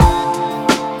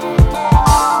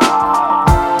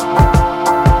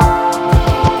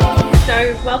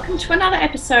welcome to another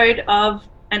episode of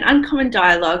An Uncommon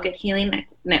Dialogue at Healing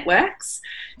Networks.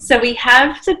 So we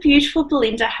have the beautiful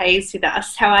Belinda Hayes with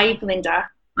us. How are you, Belinda?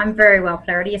 I'm very well,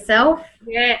 Clarity. Yourself?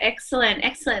 Yeah, excellent.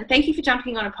 Thank you for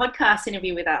jumping on a podcast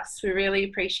interview with us. We really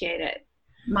appreciate it.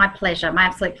 My pleasure. My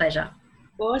absolute pleasure.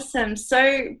 Awesome.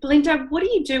 So, Belinda, what do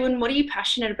you do and what are you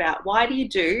passionate about? Why do you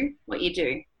do what you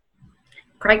do?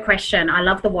 Great question. I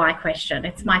love the why question.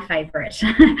 It's my favourite.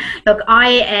 Look, I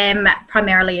am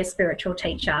primarily a spiritual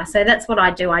teacher. So that's what I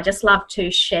do. I just love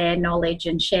to share knowledge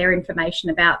and share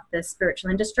information about the spiritual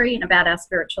industry and about our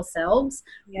spiritual selves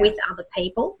with other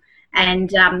people. And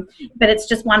but it's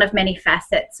just one of many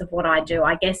facets of what I do.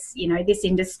 I guess, you know, this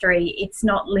industry, it's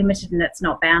not limited and it's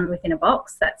not bound within a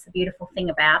box. That's the beautiful thing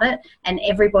about it. And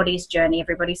everybody's journey,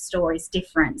 everybody's story is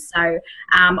different. So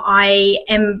I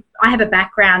have a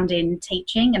background in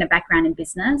teaching and a background in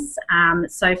business.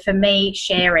 So for me,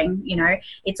 sharing, you know,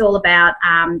 it's all about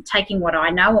taking what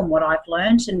I know and what I've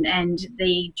learned and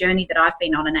the journey that I've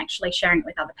been on and actually sharing it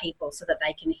with other people so that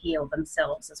they can heal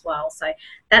themselves as well. So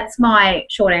that's my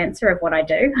short answer of what I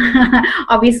do.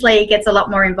 Obviously, it gets a lot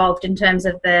more involved in terms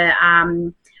of the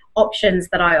options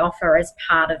that I offer as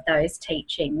part of those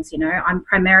teachings. You know, I'm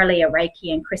primarily a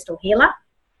Reiki and crystal healer.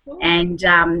 And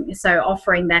so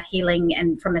offering that healing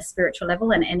and from a spiritual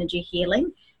level and energy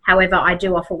healing. However, I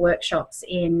do offer workshops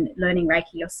in learning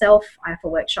Reiki yourself. I offer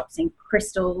workshops in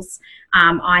crystals.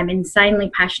 I'm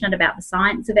insanely passionate about the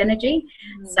science of energy.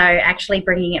 So actually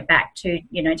bringing it back to,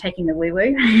 you know, taking the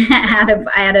woo-woo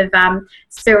out of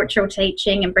spiritual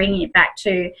teaching and bringing it back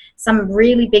to some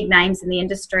really big names in the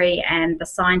industry and the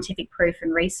scientific proof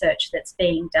and research that's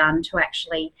being done to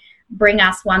actually bring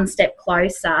us one step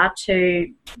closer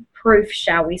to proof,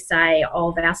 shall we say,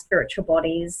 of our spiritual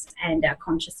bodies and our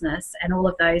consciousness and all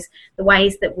of those, the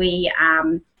ways that we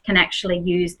can actually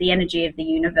use the energy of the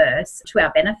universe to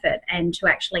our benefit and to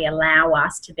actually allow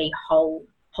us to be whole,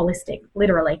 holistic,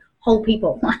 literally whole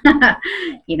people.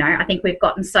 You know, I think we've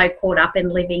gotten so caught up in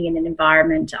living in an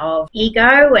environment of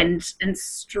ego and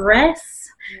stress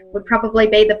would probably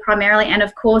be the primarily, and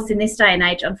of course in this day and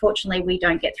age, unfortunately, we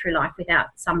don't get through life without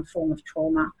some form of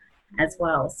trauma as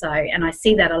well. So, and I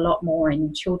see that a lot more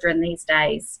in children these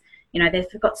days. You know, they've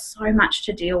got so much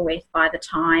to deal with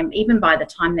even by the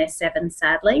time they're 7,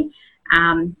 sadly.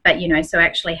 But, you know, so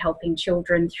actually helping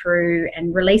children through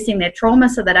and releasing their trauma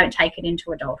so they don't take it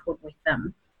into adulthood with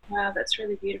them. Wow, that's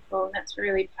really beautiful. That's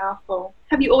really powerful.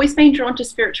 Have you always been drawn to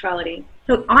spirituality?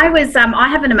 Look, I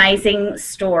have an amazing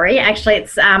story. Actually,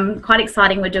 it's quite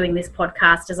exciting we're doing this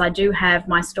podcast as I do have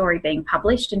my story being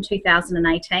published in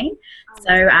 2018.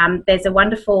 So there's a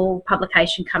wonderful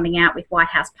publication coming out with White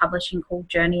House Publishing called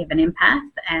Journey of an Empath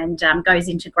and goes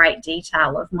into great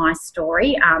detail of my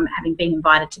story, having been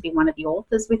invited to be one of the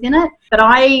authors within it. But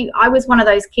I was one of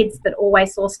those kids that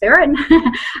always saw spirit.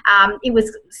 It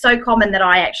was so common that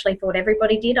I actually thought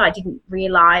everybody did. I didn't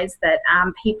realise that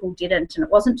people didn't. And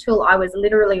it wasn't until I was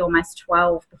literally almost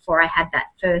 12 before I had that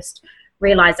first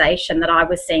realization that I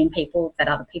was seeing people that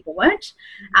other people weren't,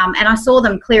 and I saw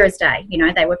them clear as day. You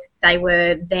know, they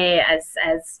were there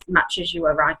as much as you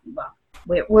were right. Well,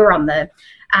 we're on the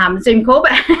Zoom call,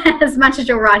 but as much as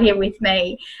you're right here with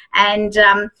me. And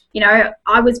you know,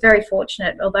 I was very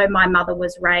fortunate. Although my mother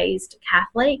was raised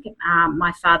Catholic,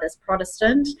 my father's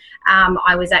Protestant.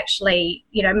 I was actually,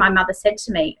 you know, my mother said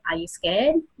to me, "Are you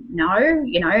scared? No.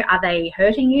 You know, are they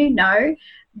hurting you? No.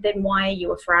 Then why are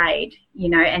you afraid?" You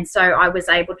know, and so I was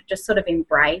able to just sort of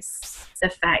embrace the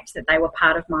fact that they were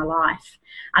part of my life.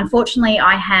 Unfortunately,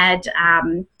 I had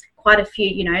quite a few,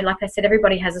 you know, like I said,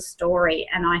 everybody has a story,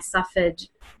 and I suffered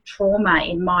trauma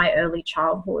in my early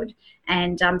childhood,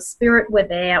 and spirit were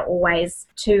there always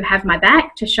to have my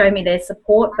back, to show me their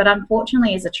support, but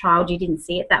unfortunately as a child you didn't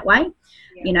see it that way.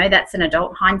 You know, that's an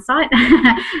adult hindsight.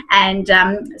 And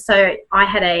so I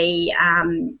had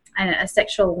a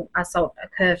sexual assault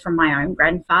occur from my own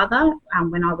grandfather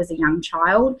when I was a young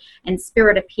child, and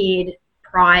spirit appeared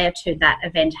prior to that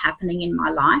event happening in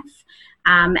my life.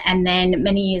 And then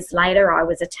many years later, I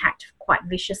was attacked quite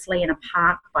viciously in a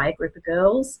park by a group of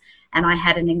girls, and I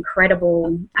had an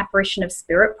incredible apparition of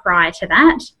spirit prior to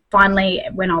that. Finally,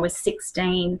 when I was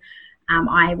 16,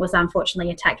 I was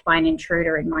unfortunately attacked by an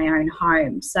intruder in my own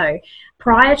home. So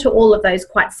prior to all of those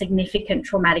quite significant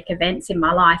traumatic events in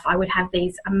my life, I would have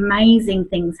these amazing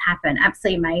things happen,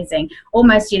 absolutely amazing.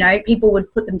 Almost, you know, people would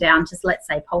put them down to, let's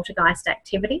say, poltergeist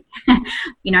activity.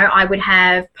 You know, I would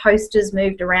have posters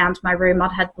moved around my room.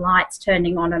 I'd have lights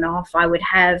turning on and off. I would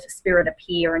have spirit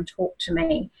appear and talk to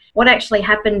me. What actually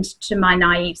happened to my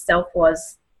naive self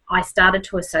was I started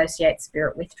to associate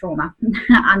spirit with trauma,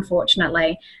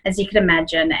 unfortunately, as you can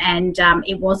imagine. And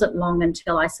it wasn't long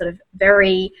until I sort of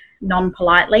very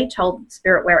non-politely told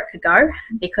spirit where it could go,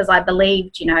 because I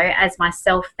believed, you know, as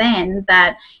myself then,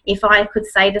 that if I could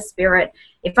say to spirit,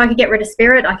 if I could get rid of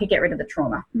spirit, I could get rid of the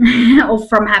trauma or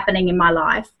from happening in my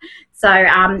life. So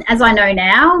as I know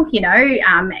now, you know,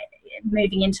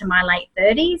 moving into my late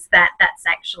 30s, that's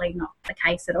actually not the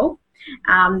case at all.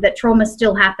 That trauma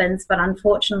still happens, but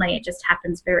unfortunately it just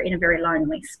happens in a very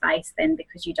lonely space then,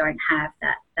 because you don't have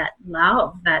that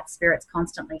love that spirit's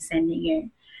constantly sending you.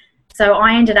 So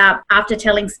I ended up, after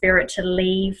telling spirit to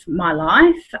leave my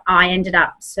life, I ended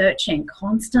up searching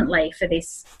constantly for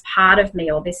this part of me,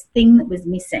 or this thing that was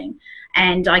missing.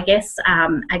 And I guess,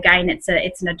 again, it's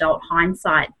an adult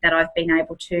hindsight that I've been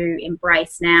able to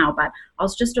embrace now, but I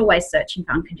was just always searching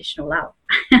for unconditional love.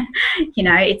 You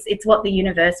know, it's what the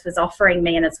universe was offering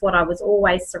me, and it's what I was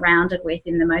always surrounded with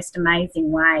in the most amazing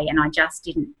way. And I just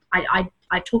didn't,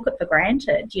 I took it for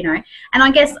granted, you know. And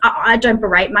I guess I don't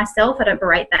berate myself. I don't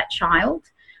berate that child.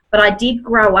 But I did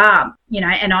grow up, you know,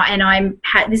 and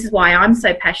this is why I'm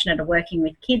so passionate of working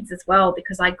with kids as well,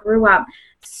 because I grew up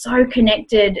so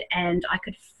connected, and I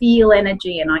could feel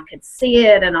energy, and I could see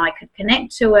it, and I could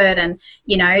connect to it. And,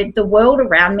 you know, the world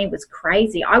around me was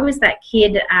crazy. I was that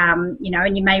kid, you know,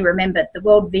 and you may remember the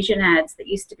World Vision ads that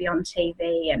used to be on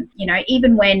TV. And, you know,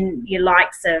 even when your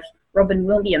likes of Robin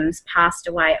Williams passed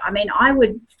away, I mean, I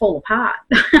would fall apart.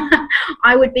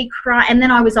 I would be crying. And then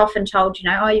I was often told, you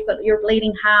know, oh, you're a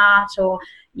bleeding heart, or,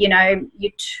 you know,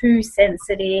 you're too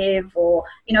sensitive, or,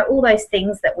 you know, all those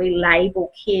things that we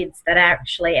label kids that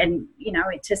actually, and, you know,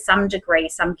 to some degree,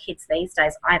 some kids these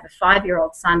days, I have a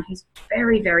 5-year-old son who's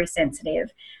very, very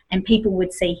sensitive, and people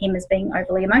would see him as being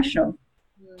overly emotional.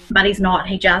 But he's not.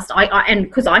 He just, and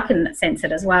because I can sense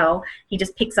it as well, he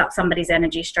just picks up somebody's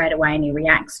energy straight away and he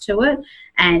reacts to it.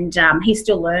 And he's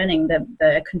still learning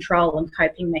the control and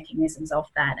coping mechanisms of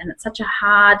that. And it's such a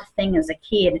hard thing as a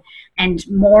kid. And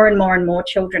more and more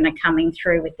children are coming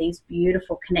through with these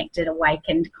beautiful, connected,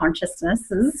 awakened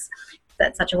consciousnesses.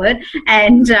 That's such a word.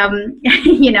 And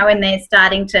you know, and they're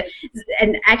starting to,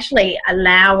 and actually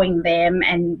allowing them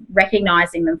and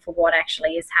recognizing them for what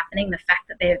actually is happening, the fact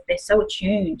that they're so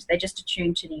attuned, they're just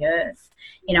attuned to the earth.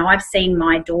 You know, I've seen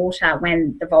my daughter,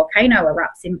 when the volcano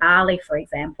erupts in Bali, for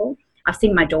example, I've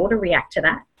seen my daughter react to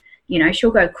that. You know,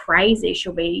 she'll go crazy,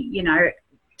 she'll be, you know,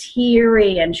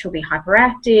 teary, and she'll be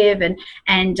hyperactive,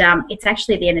 and it's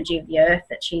actually the energy of the earth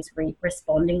that she's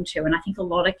responding to. And I think a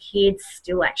lot of kids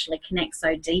still actually connect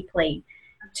so deeply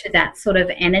to that sort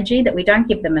of energy that we don't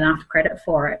give them enough credit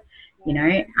for it, you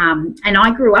know. And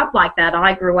I grew up like that.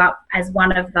 I grew up as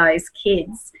one of those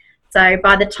kids. So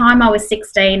by the time I was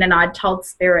 16 and I'd told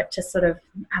spirit to sort of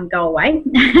go away,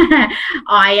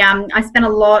 I spent a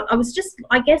lot,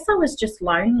 I guess I was just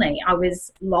lonely. I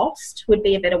was lost, would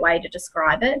be a better way to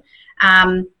describe it.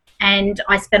 And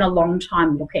I spent a long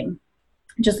time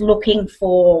just looking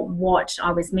for what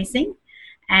I was missing.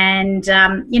 And,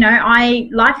 you know,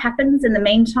 life happens in the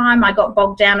meantime. I got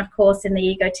bogged down, of course, in the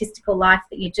egotistical life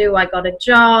that you do. I got a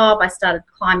job. I started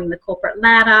climbing the corporate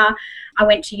ladder. I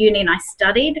went to uni and I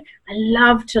studied. I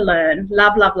love to learn,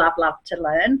 love to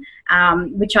learn,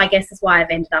 which I guess is why I've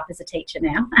ended up as a teacher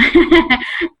now.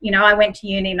 You know, I went to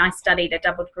uni and I studied a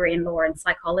double degree in law and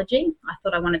psychology. I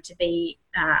thought I wanted to be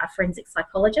a forensic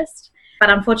psychologist. But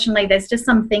unfortunately, there's just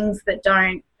some things that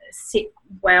don't sit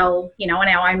well, you know, on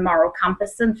our own moral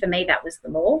compass, and for me that was the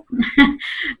law.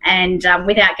 And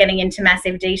without getting into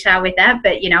massive detail with that,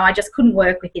 but, you know, I just couldn't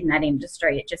work within that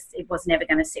industry. It was never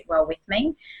going to sit well with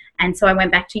me. And so I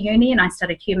went back to uni and I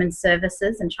studied human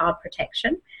services and child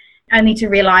protection, only to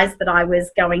realise that I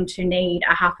was going to need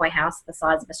a halfway house the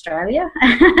size of Australia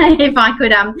if I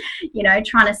could, you know,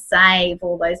 trying to save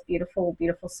all those beautiful,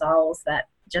 beautiful souls that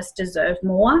just deserve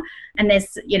more. And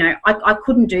there's, you know, I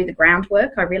couldn't do the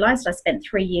groundwork. I realised I spent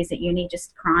 3 years at uni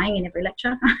just crying in every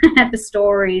lecture at the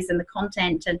stories and the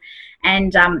content,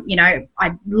 and you know,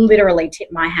 I literally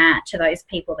tip my hat to those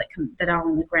people that are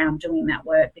on the ground doing that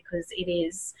work, because it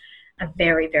is a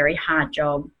very, very hard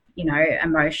job, you know,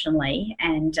 emotionally,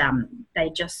 and they're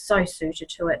just so suited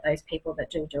to it, those people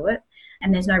that do it.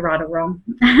 And there's no right or wrong.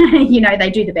 You know, they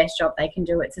do the best job they can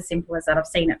do. It's as simple as that. I've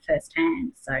seen it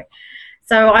firsthand.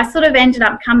 So I sort of ended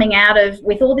up coming out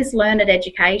with all this learned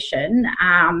education,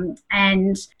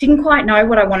 and didn't quite know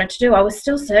what I wanted to do. I was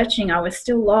still searching. I was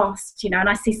still lost, you know, and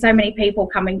I see so many people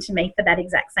coming to me for that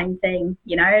exact same thing,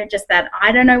 you know, just that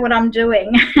I don't know what I'm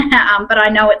doing, but I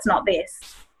know it's not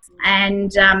this.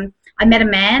 And I met a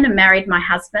man and married my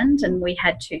husband, and we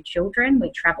had 2 children. We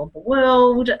travelled the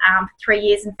world for 3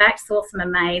 years, in fact, saw some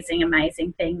amazing,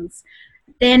 amazing things.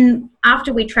 Then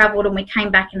after we travelled and we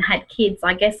came back and had kids,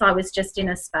 I guess I was just in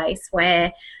a space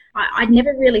where I'd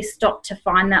never really stopped to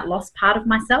find that lost part of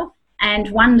myself. And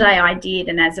one day I did,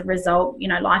 and as a result, you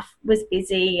know, life was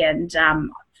busy and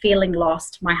feeling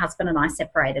lost. My husband and I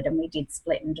separated, and we did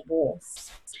split and divorce.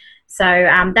 So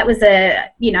that was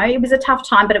it was a tough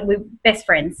time, but we were best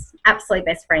friends, absolutely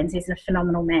best friends. He's a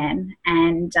phenomenal man,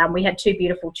 and we had 2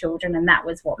 beautiful children, and that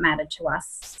was what mattered to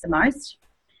us the most.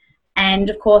 And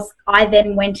of course, I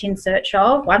then went in search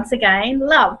of, once again,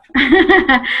 love.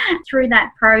 Through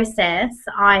that process,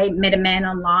 I met a man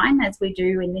online, as we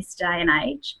do in this day and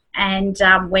age, and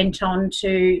went on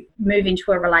to move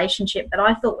into a relationship that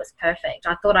I thought was perfect.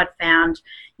 I thought I'd found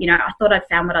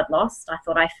what I'd lost. I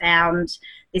thought I found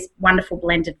this wonderful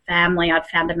blended family. I'd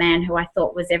found a man who I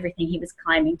thought was everything he was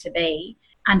claiming to be.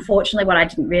 Unfortunately, what I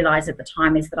didn't realise at the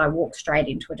time is that I walked straight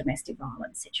into a domestic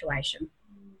violence situation.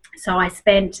 So I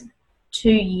spent 2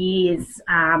 years,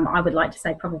 I would like to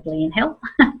say probably in hell.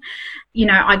 You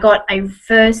know, I got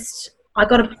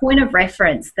a point of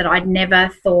reference that I'd never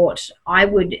thought I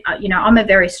would. I'm a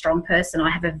very strong person. I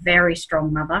have a very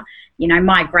strong mother. You know,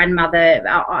 my grandmother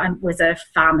was a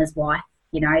farmer's wife.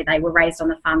 You know, they were raised on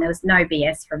the farm. There was no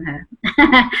BS from her.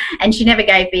 And she never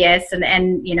gave BS.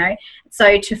 And, you know,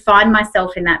 so to find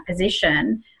myself in that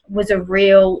position was a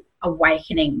real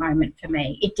awakening moment for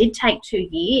me. It did take 2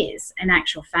 years, in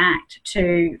actual fact,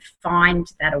 to find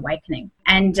that awakening.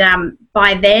 And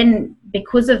by then,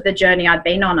 because of the journey I'd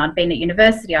been on, I'd been at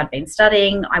university, I'd been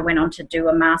studying, I went on to do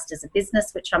a Master's of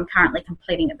Business, which I'm currently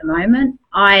completing at the moment.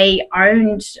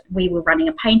 We were running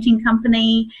a painting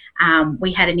company.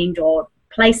 We had an indoor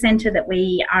play centre that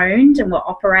we owned and were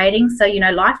operating. So, you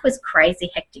know, life was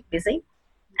crazy, hectic, busy.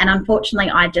 And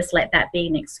unfortunately, I just let that be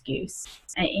an excuse.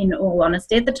 In all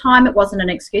honesty, at the time, it wasn't an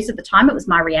excuse. At the time, it was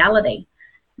my reality.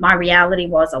 My reality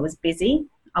was I was busy,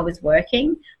 I was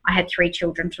working, I had 3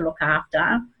 children to look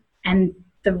after, and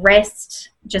the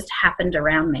rest just happened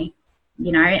around me,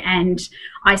 you know. And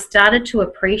I started to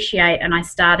appreciate, and I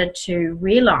started to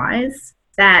realise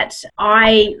that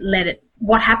I let it.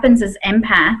 What happens as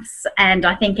empaths, and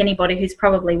I think anybody who's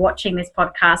probably watching this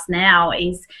podcast now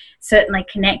is certainly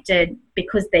connected,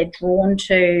 because they're drawn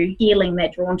to healing,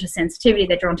 they're drawn to sensitivity,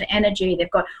 they're drawn to energy.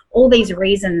 They've got all these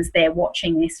reasons they're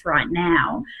watching this right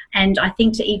now. And I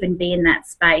think to even be in that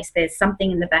space, there's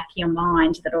something in the back of your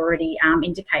mind that already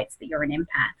indicates that you're an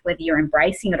empath, whether you're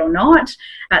embracing it or not.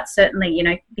 But certainly, you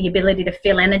know, the ability to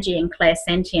feel energy and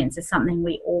clairsentience is something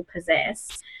we all possess.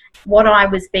 What I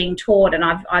was being taught, and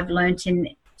I've learnt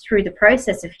through the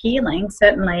process of healing,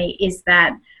 certainly, is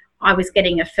that I was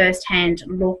getting a first-hand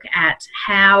look at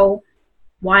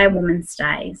why a woman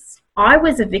stays. I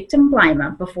was a victim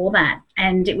blamer before that,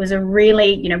 and it was a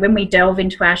really, you know, when we delve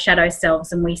into our shadow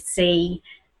selves and we see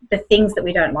the things that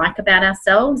we don't like about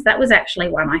ourselves, that was actually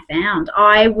one I found.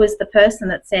 I was the person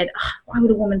that said, why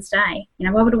would a woman stay? You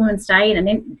know, why would a woman stay? And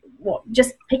then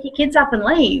just pick your kids up and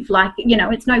leave. Like, you know,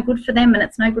 it's no good for them and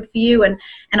it's no good for you. And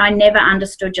I never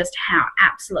understood just how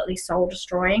absolutely soul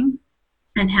destroying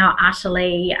and how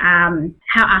utterly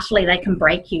they can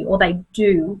break you, or they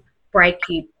do break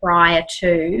you prior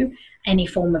to any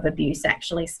form of abuse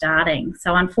actually starting.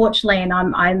 So unfortunately, and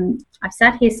I've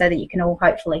sat here so that you can all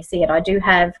hopefully see it, I do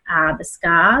have the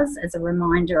scars as a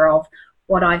reminder of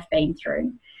what I've been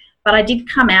through. But I did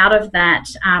come out of that,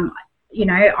 you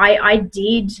know, I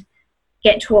did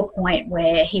get to a point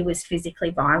where he was physically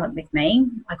violent with me.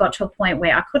 I got to a point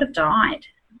where I could have died,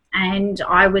 and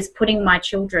I was putting my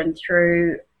children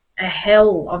through a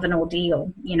hell of an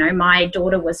ordeal. You know, my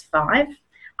daughter was 5.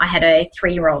 I had a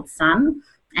 3-year-old son,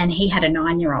 and he had a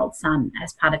 9-year-old son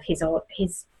as part of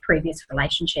his previous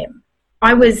relationship.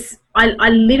 I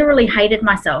literally hated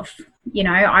myself. You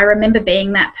know, I remember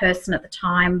being that person at the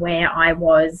time where I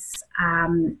was,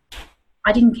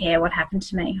 I didn't care what happened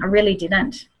to me. I really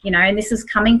didn't, you know, and this is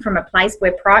coming from a place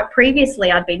where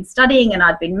previously I'd been studying and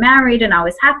I'd been married and I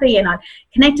was happy and I'd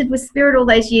connected with spirit all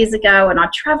those years ago and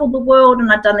I'd traveled the world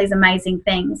and I'd done these amazing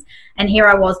things. And here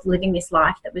I was living this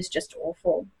life that was just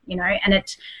awful, you know, and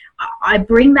I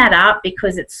bring that up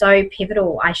because it's so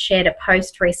pivotal. I shared a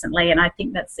post recently, and I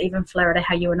think that's even flair to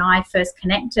how you and I first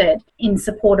connected, in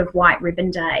support of White Ribbon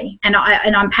Day. And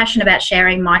I'm passionate about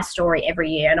sharing my story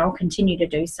every year, and I'll continue to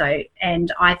do so.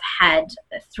 And I've had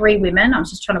 3 women, I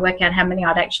was just trying to work out how many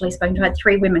I'd actually spoken to, I had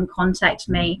 3 women contact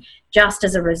me just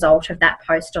as a result of that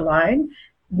post alone,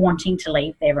 wanting to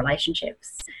leave their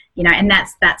relationships. You know, and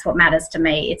that's what matters to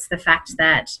me. It's the fact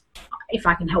that if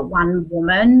I can help one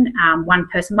woman, one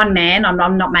person, one man,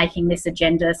 I'm not making this a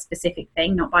gender specific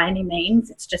thing, not by any means.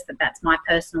 It's just that that's my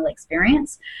personal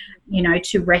experience, you know,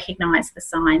 to recognise the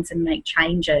signs and make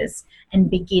changes and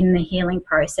begin the healing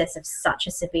process of such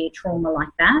a severe trauma like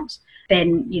that,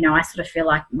 then, you know, I sort of feel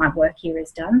like my work here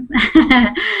is done.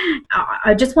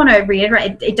 I just want to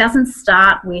reiterate, it doesn't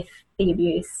start with the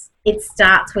abuse. It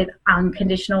starts with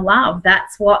unconditional love.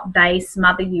 That's what they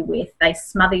smother you with. They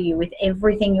smother you with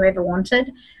everything you ever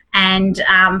wanted. And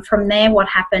from there, what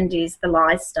happened is the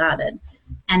lies started.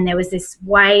 And there was this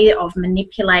way of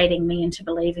manipulating me into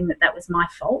believing that that was my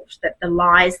fault, that the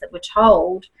lies that were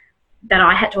told, that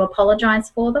I had to apologise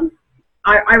for them.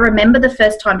 I remember the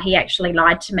first time he actually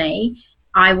lied to me.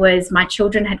 My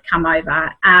children had come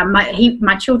over.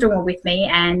 My children were with me,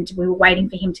 and we were waiting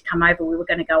for him to come over. We were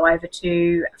going to go over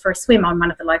for a swim on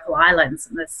one of the local islands,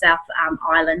 the South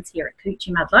Islands here at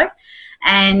Coochiemudlo.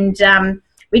 And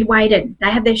we'd waited.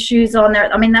 They had their shoes on.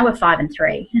 They were 5 and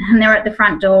 3, and they were at the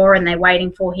front door, and they're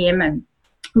waiting for him. And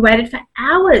we waited for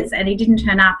hours, and he didn't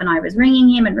turn up. And I was ringing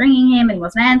him, and he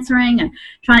wasn't answering, and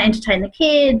trying to entertain the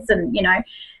kids. And, you know,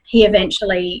 he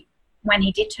eventually, when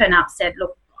he did turn up, said,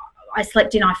 "Look, I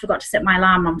slept in, I forgot to set my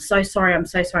alarm. I'm so sorry,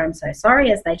 as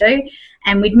they do."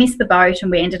 And we'd missed the boat, and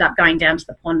we ended up going down to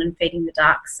the pond and feeding the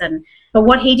ducks. But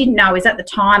what he didn't know is at the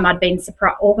time I'd been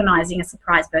organising a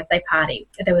surprise birthday party.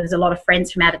 There was a lot of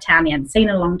friends from out of town he hadn't seen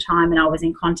in a long time, and I was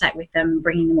in contact with them,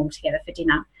 bringing them all together for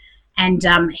dinner. And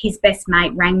his best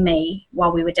mate rang me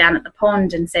while we were down at the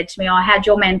pond and said to me, "Oh, how'd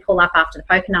your man pull up after the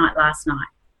poker night last night?"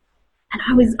 And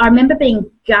I remember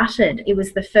being gutted. It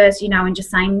was the first, you know, and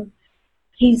just saying,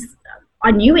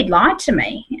 I knew he'd lied to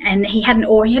me, and he hadn't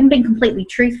been completely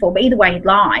truthful, but either way he'd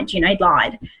lied,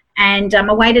 And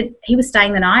I waited, he was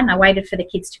staying the night, and I waited for the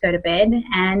kids to go to bed,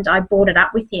 and I brought it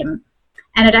up with him.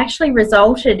 And it actually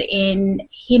resulted in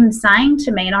him saying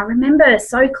to me, and I remember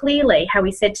so clearly how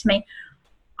he said to me,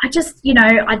 "I just,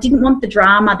 I didn't want the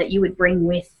drama that you would bring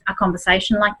with a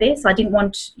conversation like this. I didn't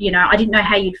want, I didn't know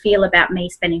how you'd feel about me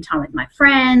spending time with my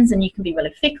friends, and you can be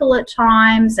really fickle at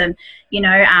times, and,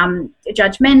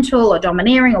 judgmental or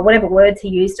domineering," or whatever words he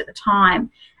used at the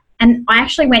time. And I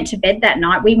actually went to bed that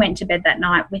night. We went to bed that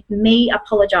night with me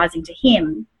apologising to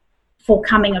him for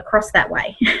coming across that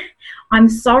way. "I'm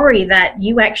sorry that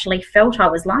you actually felt I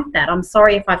was like that. I'm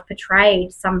sorry if I've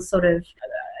portrayed some sort of,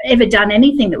 ever done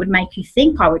anything that would make you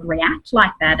think I would react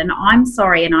like that. And I'm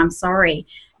sorry, and I'm sorry."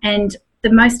 And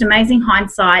the most amazing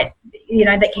hindsight,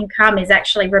 that can come is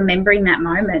actually remembering that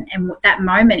moment. And that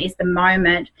moment is the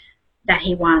moment that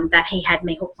he won, that he had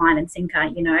me hook, line and sinker.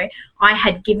 I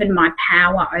had given my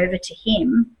power over to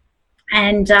him,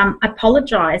 and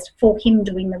apologised for him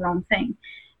doing the wrong thing.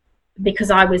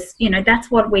 Because I was, that's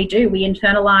what we do. We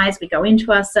internalise, we go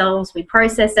into ourselves, we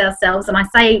process ourselves. And I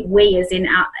say we as in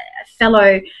our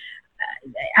fellow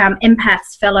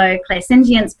empaths, fellow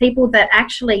clairsentients, people that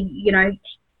actually,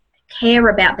 care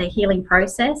about their healing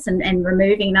process and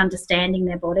removing and understanding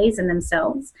their bodies and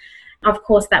themselves. Of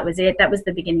course, that was it. That was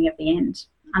the beginning of the end,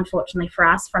 unfortunately for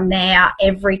us. From there,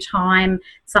 every time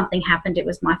something happened, it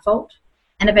was my fault.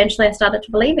 And eventually I started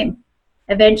to believe him.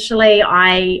 Eventually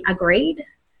I agreed.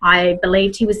 I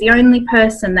believed he was the only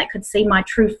person that could see my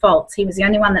true faults. He was the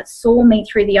only one that saw me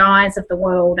through the eyes of the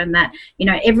world, and that,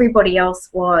 everybody else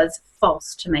was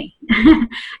false to me.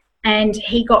 And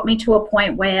he got me to a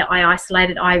point where I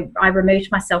isolated. I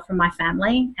removed myself from my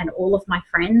family and all of my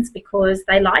friends because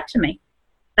they lied to me.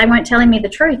 They weren't telling me the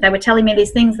truth. They were telling me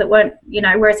these things that weren't,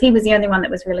 whereas he was the only one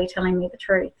that was really telling me the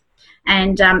truth.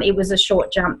 And it was a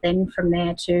short jump then from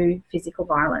there to physical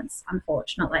violence,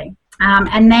 unfortunately.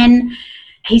 And then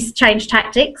he's changed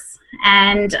tactics,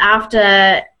 and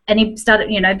he started,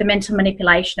 the mental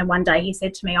manipulation. And one day he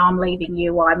said to me, "I'm leaving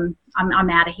you. I'm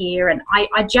out of here." And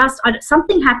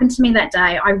something happened to me that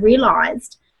day. I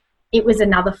realised it was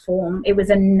another form. It was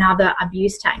another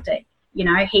abuse tactic.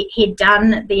 He'd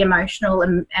done the emotional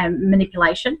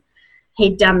manipulation.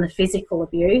 He'd done the physical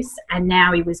abuse, and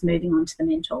now he was moving on to the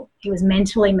mental. He was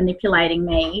mentally manipulating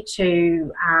me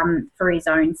for his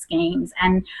own schemes.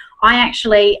 And I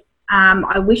actually,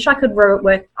 I wish I could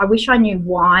work. I wish I knew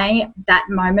why that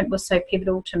moment was so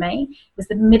pivotal to me. It was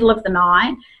the middle of the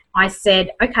night. I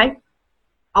said, "Okay,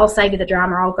 I'll save you the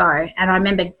drama, I'll go." And I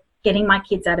remember getting my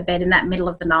kids out of bed in that middle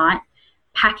of the night,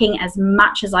 packing as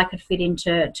much as I could fit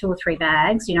into 2 or 3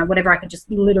 bags, whatever I could just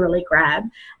literally grab.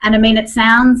 And I mean, it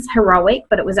sounds heroic,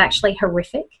 but it was actually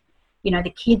horrific.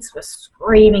 The kids were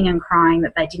screaming and crying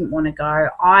that they didn't want to go.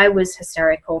 I was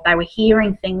hysterical. They were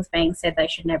hearing things being said they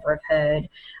should never have heard.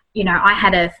 I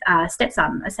had a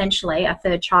stepson, essentially, a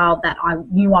third child that I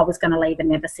knew I was going to leave and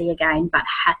never see again, but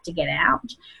had to get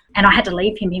out. And I had to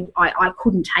leave him. I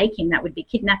couldn't take him. That would be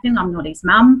kidnapping. I'm not his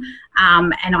mum.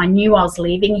 And I knew I was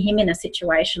leaving him in a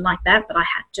situation like that, but I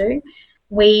had to.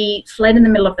 We fled in the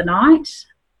middle of the night.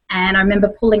 And I remember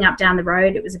pulling up down the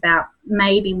road. It was about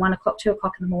maybe 1 o'clock, 2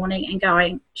 o'clock in the morning, and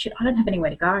going, shit, I don't have anywhere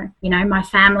to go. My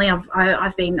family,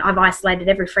 I've isolated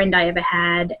every friend I ever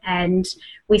had, and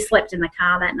we slept in the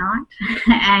car that night.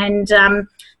 And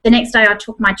the next day I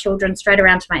took my children straight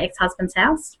around to my ex-husband's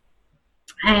house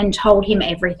and told him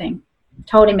everything.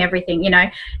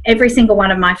 Every single one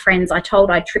of my friends I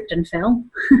told I tripped and fell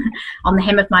on the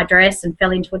hem of my dress and fell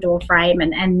into a door frame.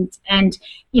 And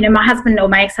my husband, or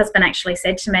my ex-husband, actually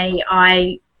said to me,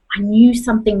 I knew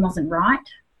something wasn't right.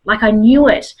 Like, I knew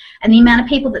it. And the amount of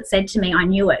people that said to me, I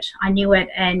knew it.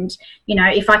 And,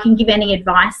 if I can give any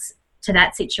advice to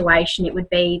that situation, it would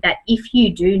be that if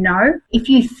you do know, if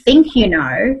you think you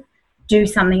know, do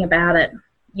something about it.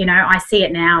 I see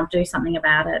it now, do something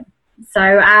about it. So,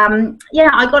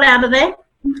 I got out of there.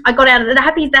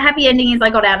 The happy ending is I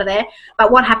got out of there.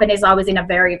 But what happened is I was in a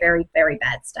very, very, very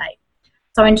bad state.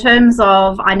 So in terms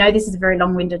of, I know this is a very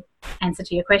long-winded answer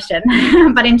to your question,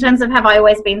 but in terms of have I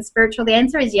always been spiritual, the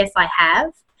answer is yes, I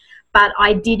have. But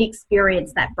I did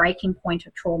experience that breaking point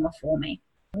of trauma for me.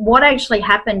 What actually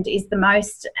happened is the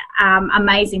most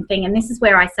amazing thing, and this is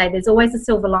where I say there's always a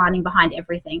silver lining behind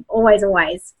everything. Always,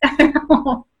 always.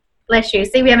 Bless you.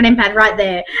 See, we have an empath right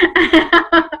there.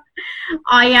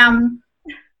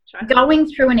 Going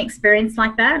through an experience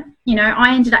like that,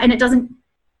 I ended up, and it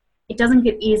doesn't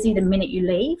get easy the minute you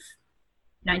leave.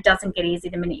 It doesn't get easy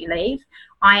the minute you leave.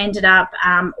 I ended up,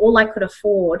 all I could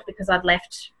afford, because I'd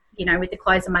left, with the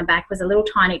clothes on my back, was a little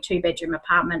tiny 2-bedroom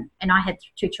apartment, and I had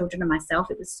 2 children and myself.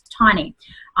 It was tiny.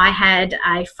 I had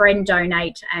a friend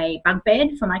donate a bunk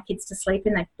bed for my kids to sleep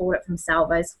in. They bought it from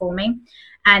Salvos for me.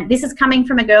 And this is coming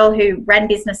from a girl who ran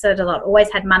businesses a lot,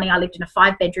 always had money. I lived in a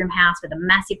 5-bedroom house with a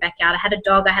massive backyard. I had a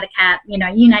dog, I had a cat, you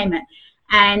name it.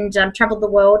 And travelled the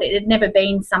world. It had never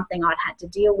been something I'd had to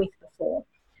deal with before.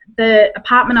 The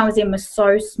apartment I was in was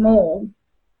so small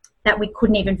that we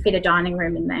couldn't even fit a dining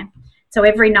room in there. So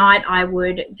every night I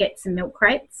would get some milk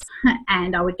crates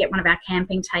and I would get one of our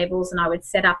camping tables and I would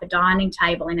set up a dining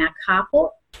table in our carport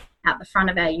out the front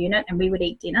of our unit, and we would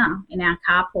eat dinner in our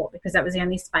carport because that was the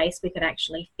only space we could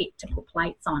actually fit to put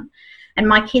plates on. And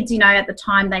my kids, at the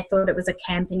time they thought it was a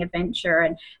camping adventure,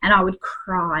 and I would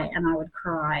cry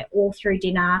all through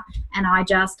dinner. And I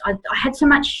had so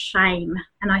much shame,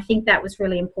 and I think that was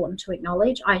really important to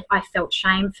acknowledge. I felt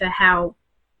shame for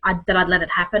that I'd let it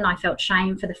happen. I felt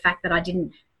shame for the fact that I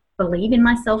didn't believe in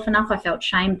myself enough. I felt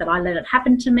shame that I let it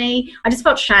happen to me. I just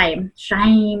felt shame,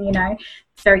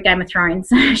 very Game of Thrones.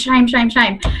 Shame.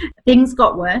 Things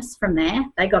got worse from there.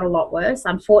 They got a lot worse.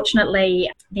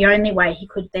 Unfortunately, the only way he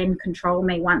could then control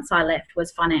me once I left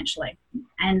was financially.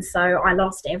 And so I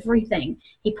lost everything.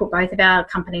 He put both of our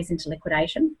companies into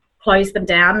liquidation, closed them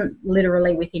down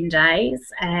literally within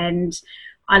days, and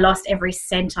I lost every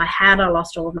cent I had. I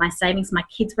lost all of my savings. My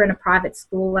kids were in a private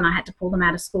school and I had to pull them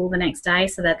out of school the next day.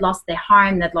 So they'd lost their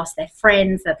home, they'd lost their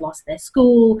friends, they'd lost their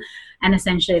school, and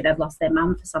essentially they'd lost their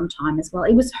mum for some time as well.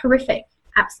 It was horrific,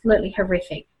 absolutely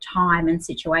horrific time and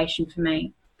situation for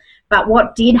me. But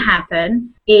what did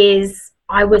happen is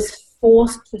I was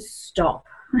forced to stop.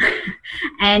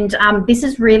 And this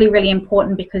is really, really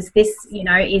important because this,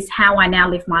 is how I now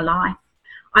live my life.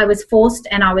 I was forced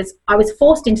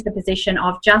into the position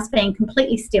of just being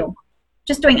completely still,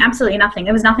 just doing absolutely nothing.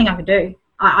 There was nothing I could do.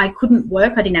 I couldn't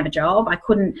work. I didn't have a job. I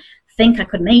couldn't think. I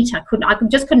couldn't eat. I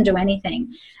just couldn't do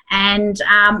anything. And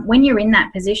when you're in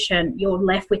that position, you're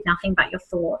left with nothing but your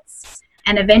thoughts.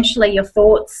 And eventually your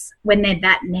thoughts, when they're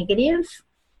that negative,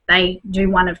 they do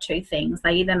one of two things.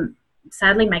 They either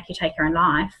sadly make you take your own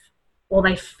life, or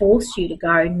they force you to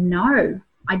go, no,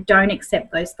 I don't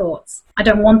accept those thoughts. I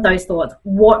don't want those thoughts.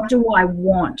 What do I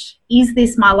want? Is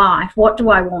this my life? What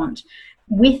do I want?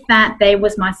 With that, there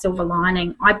was my silver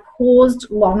lining. I paused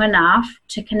long enough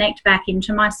to connect back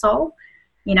into my soul.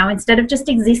 Instead of just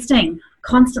existing,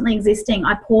 constantly existing,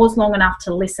 I paused long enough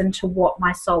to listen to what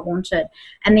my soul wanted.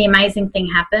 And the amazing thing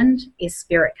happened is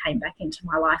spirit came back into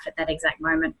my life at that exact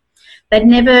moment. They'd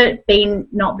never been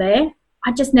not there.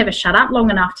 I just never shut up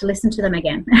long enough to listen to them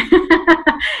again.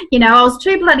 I was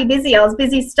too bloody busy. I was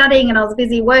busy studying and I was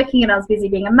busy working and I was busy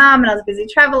being a mum and I was busy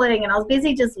traveling and I was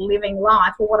busy just living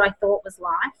life, or what I thought was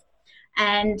life.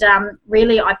 And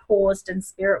really I paused and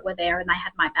spirit were there and they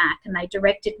had my back and they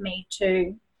directed me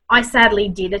to, I sadly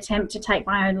did attempt to take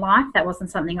my own life. That wasn't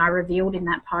something I revealed in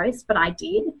that post, but I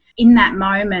did. In that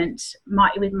moment,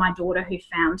 with my daughter who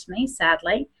found me,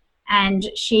 sadly, and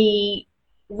she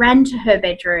ran to her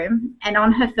bedroom, and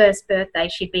on her first birthday,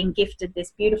 she'd been gifted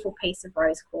this beautiful piece of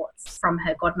rose quartz from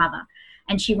her godmother.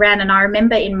 And she ran, and I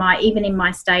remember even in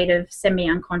my state of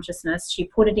semi-unconsciousness, she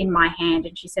put it in my hand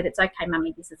and she said, "It's okay,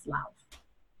 Mummy, this is love.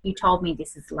 You told me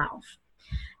this is love."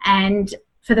 And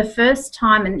for the first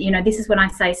time, and this is when I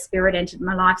say spirit entered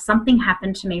my life, something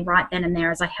happened to me right then and there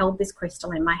as I held this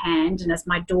crystal in my hand and as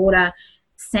my daughter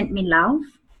sent me love,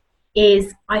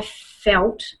 is I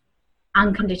felt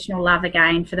unconditional love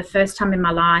again for the first time in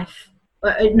my life.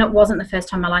 It wasn't the first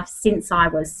time in my life since I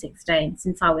was 16,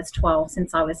 since I was 12,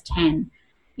 since I was 10.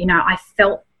 I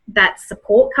felt that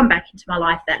support come back into my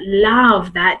life, that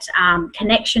love, that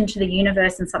connection to the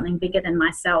universe and something bigger than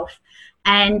myself.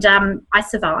 And I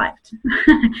survived.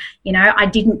 I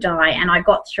didn't die, and I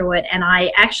got through it, and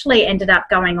I actually ended up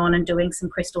going on and doing some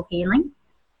crystal healing.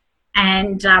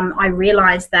 And I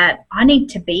realized that I need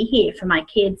to be here for my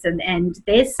kids, and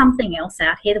there's something else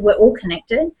out here, that we're all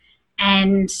connected,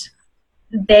 and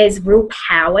there's real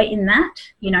power in that.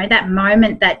 That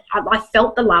moment that I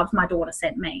felt the love my daughter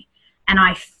sent me, and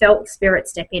I felt spirit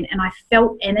step in, and I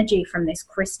felt energy from this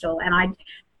crystal, and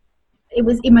it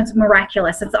was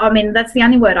miraculous. That's the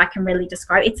only word I can really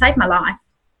describe. It saved my life.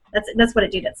 That's what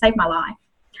it did. It saved my life.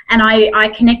 And I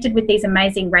connected with these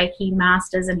amazing Reiki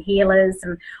masters and healers,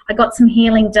 and I got some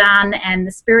healing done, and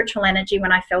the spiritual energy,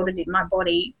 when I felt it in my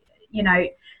body,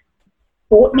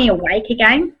 brought me awake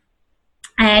again.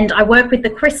 And I worked with the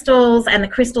crystals, and the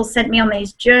crystals sent me on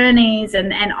these journeys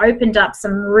and opened up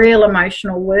some real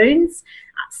emotional wounds.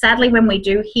 Sadly, when we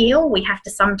do heal, we have to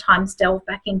sometimes delve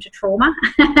back into trauma.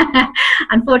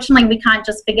 Unfortunately, we can't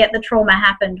just forget the trauma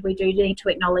happened. We do need to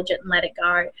acknowledge it and let it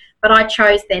go. But I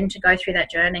chose then to go through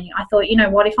that journey. I thought,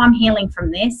 what, if I'm healing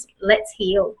from this, let's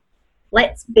heal.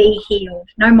 Let's be healed.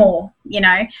 No more,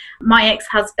 My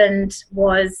ex-husband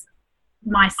was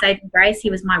my saving grace.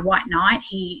 He was my white knight.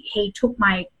 He took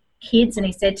my kids and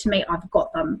he said to me, "I've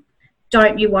got them.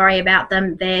 Don't you worry about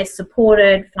them. They're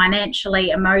supported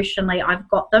financially, emotionally. I've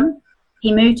got them."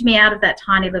 He moved me out of that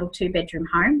tiny little 2-bedroom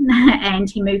home and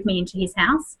he moved me into his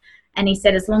house. And he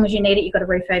said, "As long as you need it, you've got a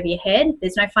roof over your head.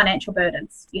 There's no financial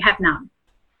burdens. You have none."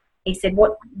 He said,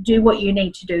 do what you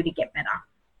need to do to get better."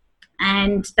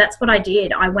 And that's what I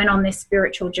did. I went on this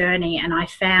spiritual journey, and I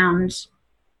found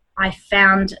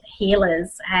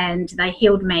healers, and they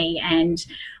healed me, and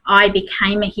I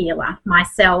became a healer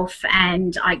myself,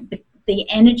 and the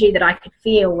energy that I could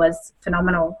feel was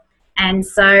phenomenal. And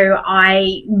so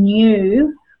I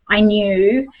knew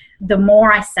the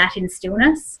more I sat in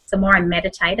stillness, the more I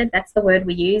meditated. That's the word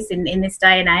we use in this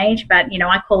day and age, but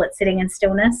I call it sitting in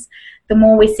stillness. The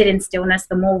more we sit in stillness,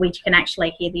 the more we can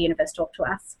actually hear the universe talk to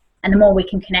us, and the more we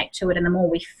can connect to it, and the more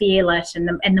we feel it, and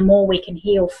the more we can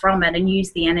heal from it and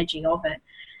use the energy of it.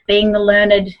 Being the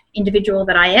learned individual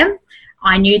that I am,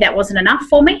 I knew that wasn't enough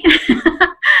for me.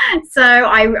 So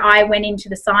I went into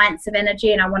the science of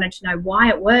energy, and I wanted to know why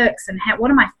it works and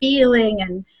what am I feeling,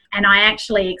 and I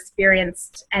actually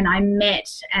experienced, and I met,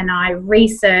 and I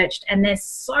researched, and there's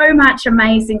so much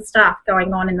amazing stuff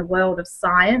going on in the world of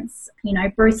science.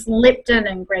 Bruce Lipton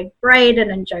and Greg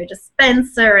Braden and Joe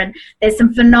Dispenza, and there's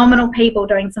some phenomenal people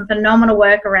doing some phenomenal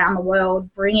work around the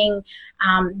world, bringing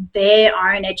their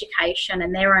own education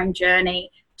and their own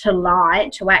journey to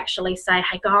light, to actually say,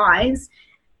 "Hey guys,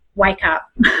 wake up."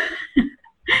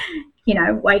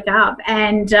 Wake up.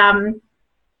 And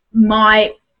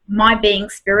my being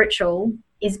spiritual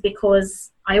is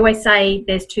because I always say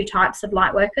there's 2 types of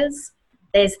light workers.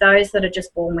 There's those that are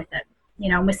just born with it,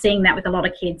 and we're seeing that with a lot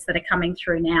of kids that are coming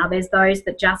through now. There's those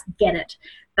that just get it.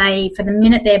 For the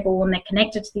minute they're born, they're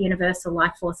connected to the universal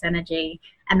life force energy,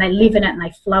 and they live in it, and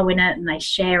they flow in it, and they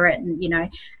share it,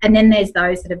 and then there's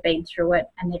those that have been through it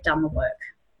and they've done the work.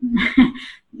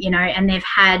 And they've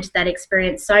had that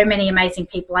experience. So many amazing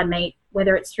people I meet,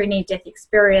 whether it's through near-death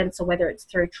experience, or whether it's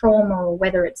through trauma, or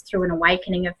whether it's through an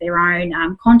awakening of their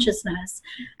own consciousness,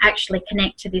 actually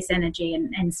connect to this energy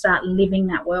and start living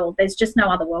that world. There's just no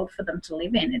other world for them to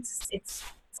live in. It's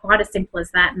quite as simple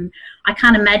as that. And I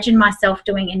can't imagine myself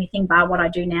doing anything bar what I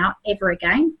do now ever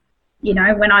again.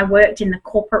 When I worked in the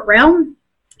corporate realm,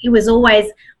 it was always,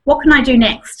 what can I do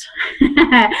next?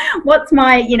 What's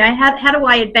my, how do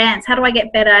I advance? How do I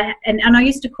get better? And I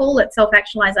used to call it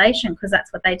self-actualization, because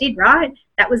that's what they did, right?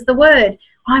 That was the word.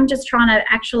 I'm just trying to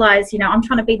actualize, I'm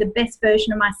trying to be the best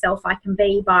version of myself I can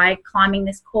be by climbing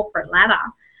this corporate ladder,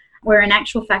 where in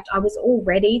actual fact, I was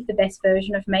already the best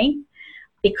version of me.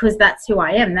 because that's who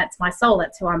I am, that's my soul,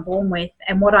 that's who I'm born with.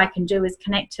 And what I can do is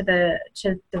connect to the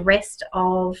rest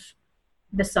of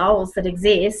the souls that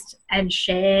exist and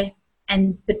share.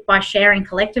 And by sharing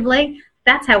collectively,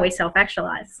 that's how we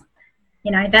self-actualize.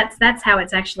 You know, that's how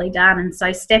it's actually done. And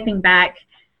so stepping back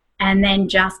and then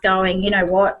just going, you know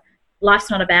what, life's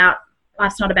not about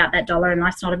that dollar, and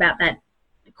life's not about that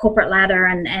corporate ladder,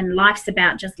 and life's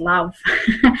about just love.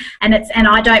 and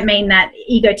I don't mean that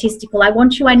egotistical, I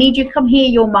want you, I need you, come here,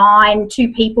 you're mine,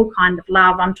 two people kind of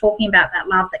love. I'm talking about that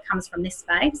love that comes from this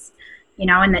space, you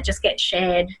know, and that just gets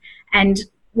shared. And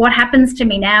what happens to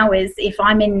me now is if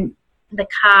I'm in the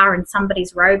car and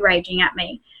somebody's road raging at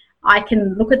me, I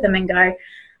can look at them and go,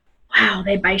 wow,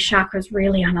 their base chakra is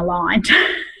really unaligned.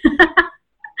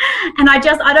 And I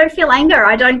don't feel anger.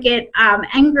 I don't get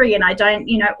angry, and I don't,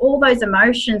 you know, all those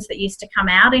emotions that used to come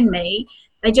out in me,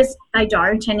 they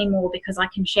don't anymore, because I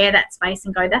can share that space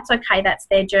and go, that's okay, that's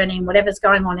their journey, and whatever's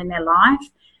going on in their life,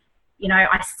 you know,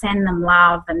 I send them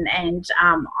love, and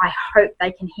I hope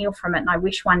they can heal from it. And I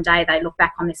wish one day they look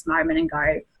back on this moment and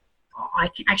go, oh, I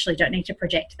actually don't need to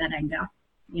project that anger.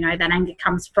 You know, that anger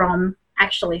comes from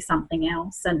actually something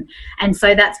else. And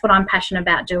so that's what I'm passionate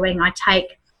about doing. I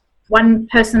take one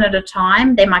person at a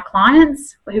time. They're my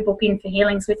clients who book in for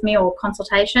healings with me or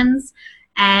consultations,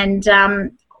 and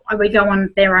we go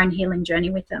on their own healing journey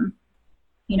with them.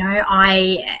 You know,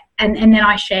 and then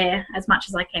I share as much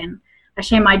as I can. I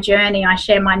share my journey, I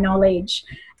share my knowledge,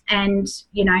 and,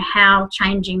 you know, how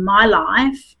changing my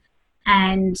life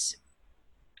and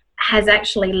has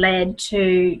actually led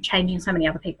to changing so many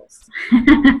other people's.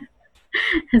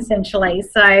 Essentially.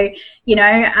 So, you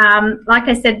know, like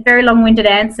I said, very long-winded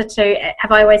answer to,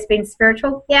 have I always been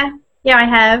spiritual? Yeah, I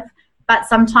have. But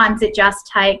sometimes it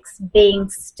just takes being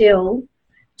still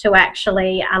to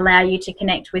actually allow you to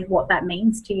connect with what that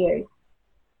means to you.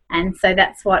 And so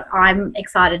that's what I'm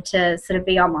excited to sort of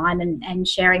be online and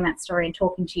sharing that story and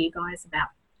talking to you guys about.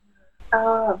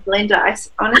 Oh, Belinda, I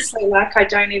honestly, like, I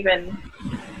don't even,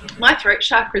 my throat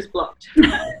chakra is blocked.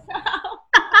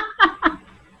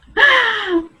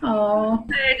 Oh,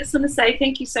 I just want to say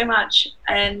thank you so much.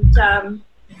 And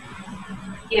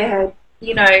yeah,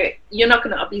 you know, you're not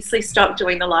going to obviously stop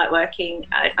doing the light working.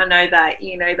 I know that,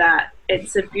 you know, that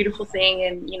it's a beautiful thing,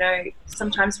 and, you know,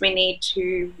 sometimes we need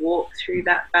to walk through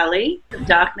that valley of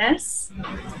darkness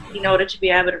in order to be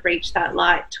able to reach that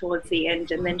light towards the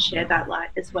end, and then share that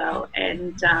light as well.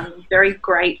 And very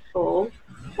grateful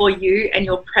for you and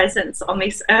your presence on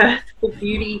this earth, for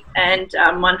beauty and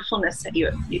wonderfulness that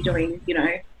you're doing, you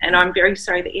know. And I'm very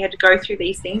sorry that you had to go through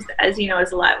these things. But as you know,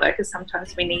 as a light worker,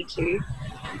 sometimes we need to.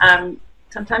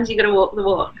 Sometimes you got to walk the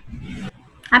walk.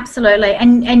 Absolutely.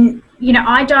 And you know,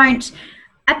 I don't,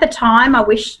 at the time, I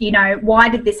wish, you know, why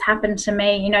did this happen to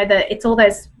me? You know, it's all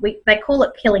those, they call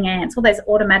it killing ants, all those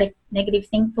automatic negative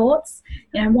thoughts.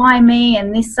 You know, why me,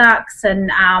 and this sucks, and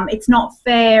it's not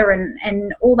fair,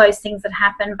 and all those things that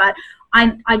happen. But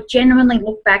I genuinely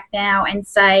look back now and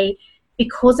say,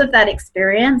 because of that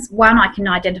experience, one, I can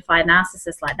identify a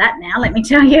narcissist like that now, let me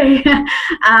tell you.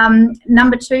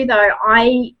 Number two, though,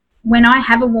 when I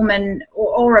have a woman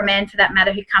or a man for that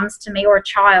matter who comes to me, or a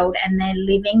child, and they're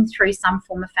living through some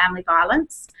form of family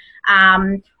violence,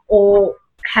 or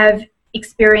have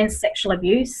experienced sexual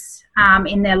abuse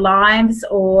in their lives,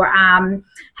 or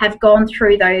have gone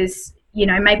through those, you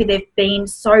know, maybe they've been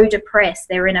so depressed,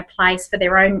 they're in a place for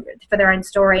their own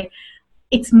story.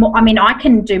 It's more, I mean, I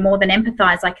can do more than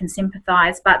empathize, I can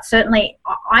sympathize, but certainly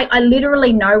I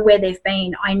literally know where they've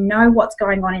been. I know what's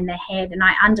going on in their head, and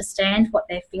I understand what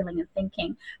they're feeling and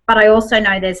thinking. But I also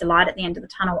know there's a light at the end of the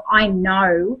tunnel. I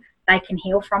know they can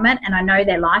heal from it, and I know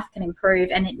their life can improve,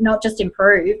 and not just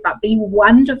improve, but be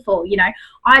wonderful. You know,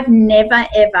 I've never,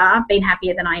 ever been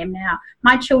happier than I am now.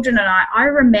 My children and I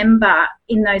remember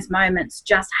in those moments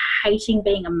just hating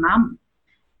being a mum.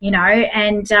 You know,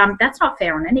 and that's not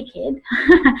fair on any kid.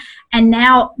 And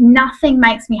now nothing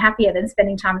makes me happier than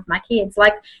spending time with my kids.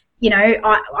 Like, you know,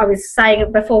 I was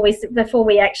saying before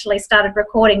we actually started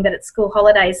recording that it's school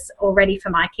holidays already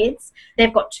for my kids.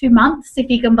 They've got 2 months,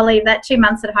 if you can believe that, 2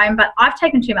 months at home. But I've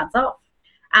taken 2 months off.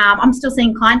 I'm still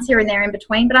seeing clients here and there in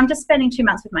between, but I'm just spending 2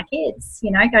 months with my kids,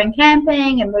 you know, going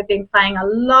camping, and we've been playing a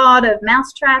lot of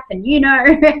Mousetrap, and, you know,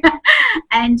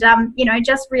 and, you know,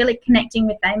 just really connecting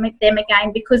with them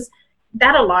again, because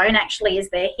that alone actually is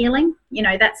their healing. You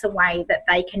know, that's a way that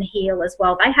they can heal as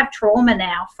well. They have trauma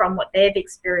now from what they've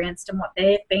experienced and what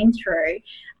they've been through.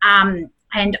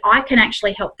 And I can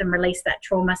actually help them release that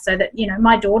trauma, so that, you know,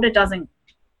 my daughter doesn't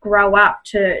grow up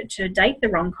to date the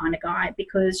wrong kind of guy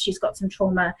because she's got some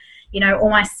trauma, you know, or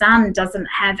my son doesn't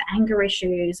have anger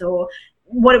issues, or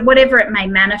whatever it may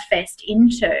manifest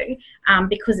into,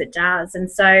 because it does.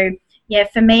 And so, yeah,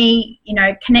 for me, you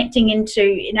know, connecting into,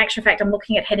 in actual fact, I'm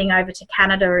looking at heading over to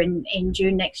Canada in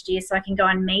June next year so I can go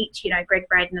and meet, you know, Greg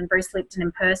Braden and Bruce Lipton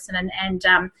in person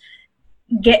and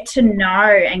get to know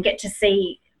and get to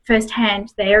see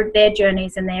firsthand their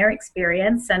journeys and their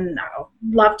experience. And I'd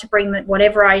love to bring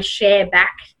whatever I share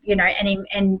back, you know,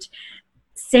 and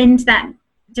send that,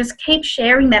 just keep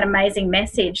sharing that amazing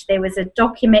message. There was a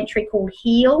documentary called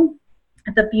Heal,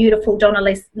 the beautiful Donna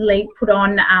Lee put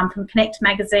on from Connect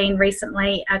magazine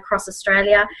recently across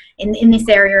Australia, in this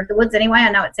area of the woods anyway.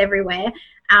 I know it's everywhere.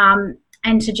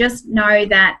 And to just know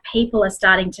that people are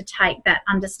starting to take that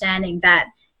understanding that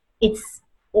it's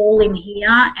all in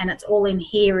here, and it's all in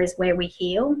here is where we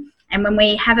heal. And when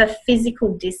we have a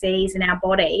physical disease in our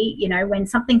body, you know, when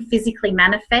something physically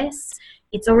manifests,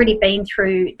 it's already been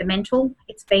through the mental,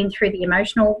 it's been through the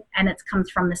emotional, and it's come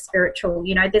from the spiritual.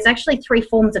 You know, there's actually 3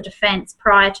 forms of defense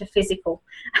prior to physical.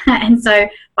 And so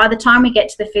by the time we get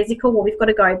to the physical, well, we've got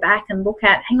to go back and look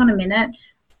at, hang on a minute,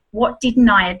 what didn't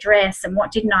I address and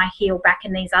what didn't I heal back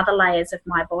in these other layers of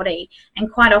my body? And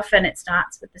quite often it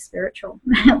starts with the spiritual.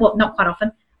 Well, not quite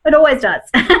often. It always does.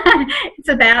 It's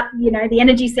about, you know, the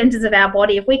energy centers of our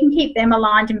body. If we can keep them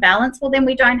aligned and balanced, well, then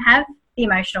we don't have the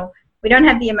emotional, we don't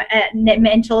have the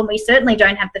mental, and we certainly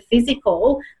don't have the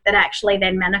physical that actually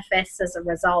then manifests as a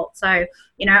result. So,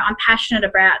 you know, I'm passionate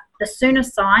about the sooner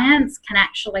science can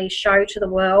actually show to the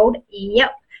world,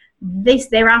 yep,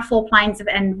 there are 4 planes of,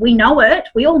 and we know it,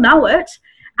 we all know it.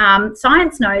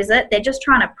 Science knows it. They're just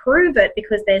trying to prove it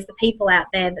because there's the people out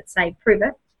there that say, prove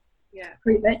it. Yeah.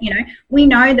 Prove it. You know, we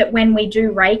know that when we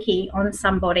do Reiki on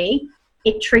somebody,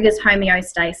 it triggers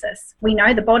homeostasis. We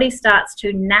know the body starts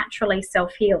to naturally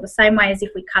self-heal, the same way as if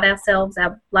we cut ourselves,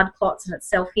 our blood clots and it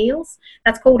self-heals.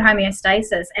 That's called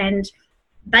homeostasis. And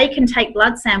they can take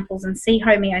blood samples and see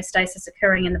homeostasis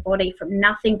occurring in the body from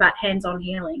nothing but hands-on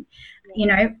healing. You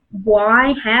know,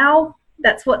 why, how?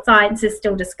 That's what science is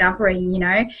still discovering, you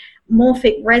know.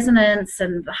 Morphic resonance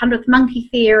and the 100th monkey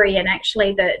theory, and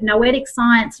actually the noetic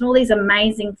science and all these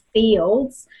amazing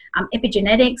fields,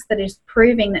 epigenetics, that is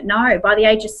proving that no, by the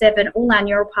age of 7, all our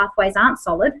neural pathways aren't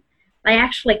solid. They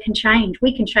actually can change.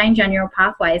 We can change our neural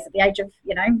pathways at the age of,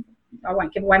 you know, I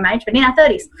won't give away my age, but in our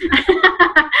 30s.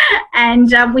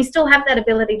 And we still have that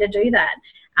ability to do that.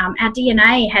 Our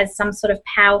DNA has some sort of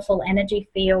powerful energy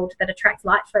field that attracts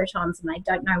light photons, and they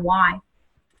don't know why.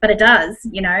 But it does,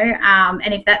 you know,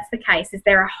 and if that's the case, is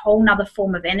there a whole nother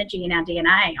form of energy in our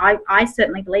DNA? I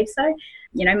certainly believe so.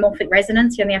 You know, morphic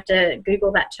resonance, you only have to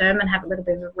Google that term and have a little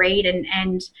bit of a read,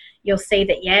 and you'll see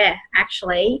that, yeah,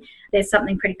 actually, there's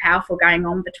something pretty powerful going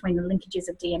on between the linkages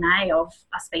of DNA of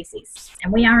a species.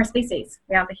 And we are a species.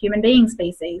 We are the human being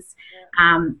species.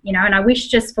 You know, and I wish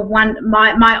just for one,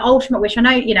 my ultimate wish, I know,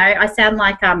 you know, I sound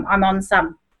like I'm on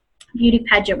some beauty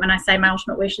pageant when I say my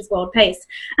ultimate wish is world peace.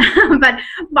 But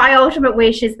my ultimate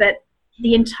wish is that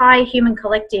the entire human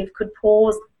collective could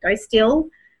pause, go still,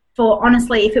 for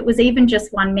honestly, if it was even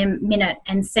just 1 minute,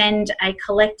 and send a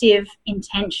collective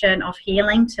intention of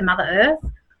healing to Mother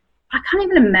Earth. I can't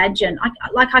even imagine.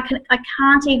 I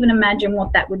can't even imagine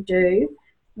what that would do.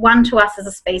 1, to us as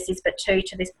a species, but 2,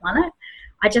 to this planet.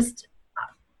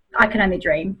 I can only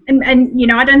dream. And you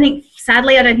know,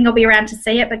 sadly, I don't think I'll be around to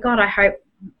see it, but God, I hope,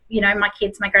 you know, my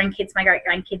kids, my grandkids, my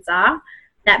great-grandkids are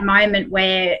that moment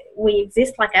where we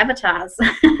exist like avatars,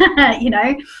 you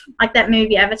know, like that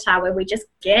movie Avatar, where we just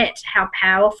get how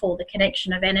powerful the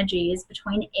connection of energy is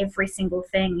between every single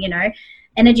thing. You know,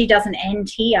 energy doesn't end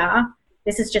here.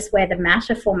 This is just where the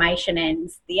matter formation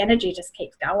ends. The energy just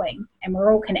keeps going, and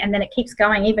we're all and then it keeps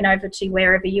going even over to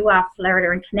wherever you are,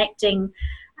 Florida, and connecting.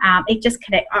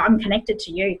 I'm connected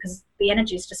to you because the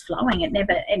energy is just flowing. It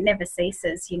never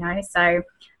ceases, you know. So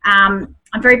I'm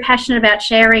very passionate about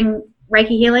sharing Reiki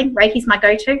healing. Reiki's my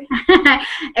go-to.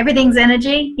 Everything's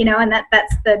energy, you know, and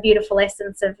that's the beautiful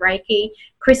essence of Reiki.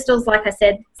 Crystals, like I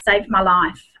said, saved my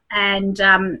life. And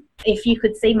if you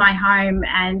could see my home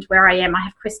and where I am, I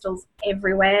have crystals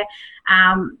everywhere.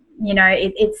 You know,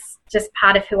 it's just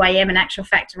part of who I am. In actual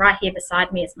fact, right here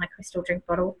beside me is my crystal drink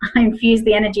bottle. I infuse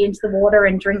the energy into the water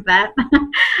and drink that.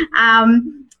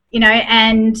 You know,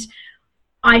 and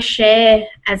I share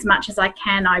as much as I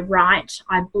can. I write,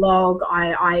 I blog,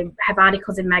 I have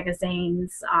articles in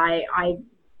magazines, I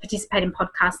participate in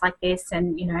podcasts like this,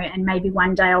 and, you know, and maybe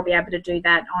one day I'll be able to do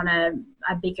that on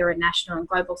a bigger and national and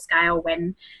global scale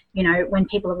when, you know, when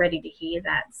people are ready to hear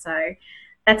that. So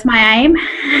that's my aim.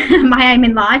 My aim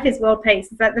in life is world peace.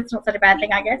 That's not such a bad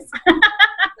thing, I guess.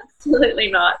 Absolutely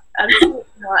not. Absolutely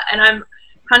not. And I'm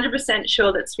 100%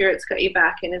 sure that Spirit's got your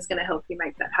back and is going to help you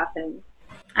make that happen.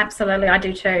 Absolutely, I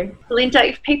do too. Belinda,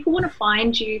 if people want to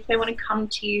find you, if they want to come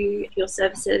to you for your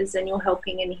services and your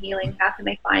helping and healing, how can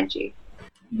they find you?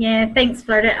 Yeah, thanks,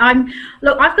 Florida.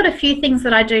 Look, I've got a few things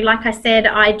that I do. Like I said,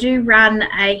 I do run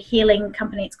a healing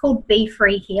company. It's called Be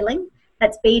Free Healing.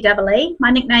 That's BEE.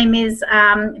 My nickname is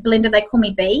Belinda. They call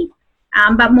me B.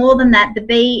 But more than that, the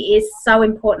B is so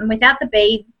important. Without the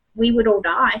B, we would all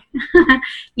die,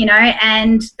 you know,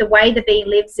 and the way the bee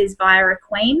lives is via a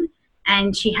queen,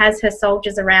 and she has her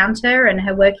soldiers around her and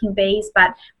her working bees,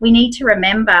 but we need to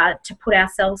remember to put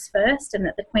ourselves first, and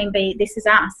that the queen bee, this is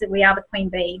us, that we are the queen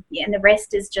bee, and the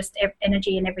rest is just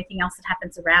energy and everything else that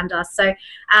happens around us. So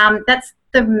that's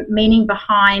the meaning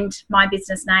behind my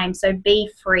business name. So Be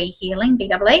Free Healing,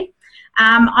 BEE.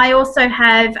 I also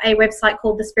have a website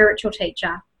called The Spiritual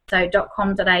Teacher, so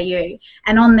 .com.au,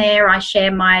 and on there I share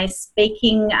my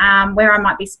speaking, where I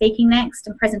might be speaking next,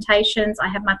 and presentations. I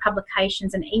have my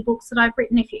publications and ebooks that I've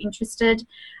written if you're interested.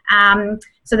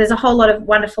 So there's a whole lot of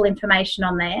wonderful information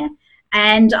on there.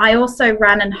 And I also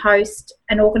run and host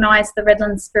and organise the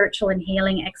Redlands Spiritual and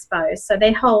Healing Expo. So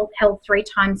they're held 3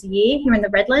 times a year here in the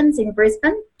Redlands in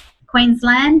Brisbane,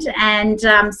 Queensland, and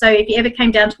so if you ever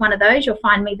came down to one of those, you'll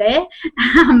find me there.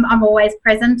 I'm always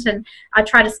present, and I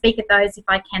try to speak at those if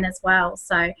I can as well.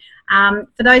 So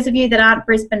for those of you that aren't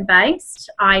Brisbane based,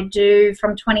 I do,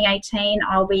 from 2018,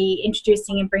 I'll be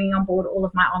introducing and bringing on board all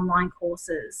of my online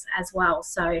courses as well.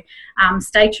 So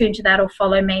stay tuned to that, or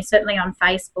follow me certainly on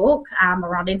Facebook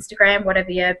or on Instagram,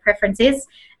 whatever your preference is,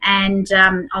 and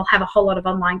I'll have a whole lot of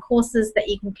online courses that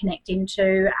you can connect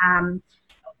into,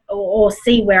 or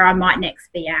see where I might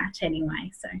next be at anyway.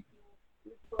 So,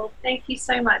 well, thank you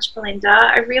so much, Belinda.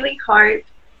 I really hope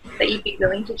that you'd be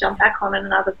willing to jump back on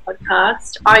another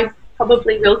podcast. I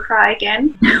probably will cry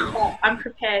again. I'm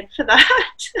prepared for that.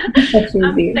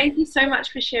 Thank you so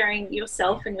much for sharing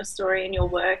yourself and your story and your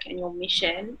work and your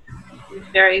mission. I'm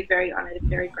very, very honoured and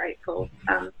very grateful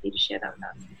for you to share that with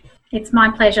us. It's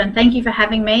my pleasure, and thank you for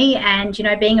having me. And, you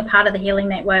know, being a part of the Healing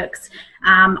Networks,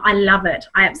 I love it.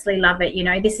 I absolutely love it. You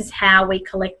know, this is how we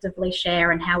collectively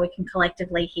share and how we can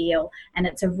collectively heal. And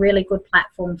it's a really good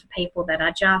platform for people that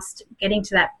are just getting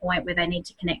to that point where they need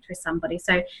to connect with somebody.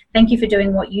 So thank you for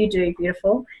doing what you do,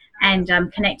 beautiful, and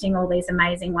connecting all these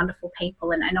amazing, wonderful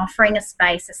people, and offering a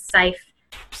space, a safe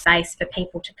space for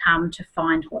people to come to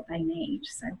find what they need.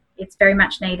 So it's very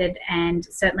much needed, and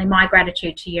certainly my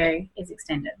gratitude to you is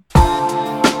extended.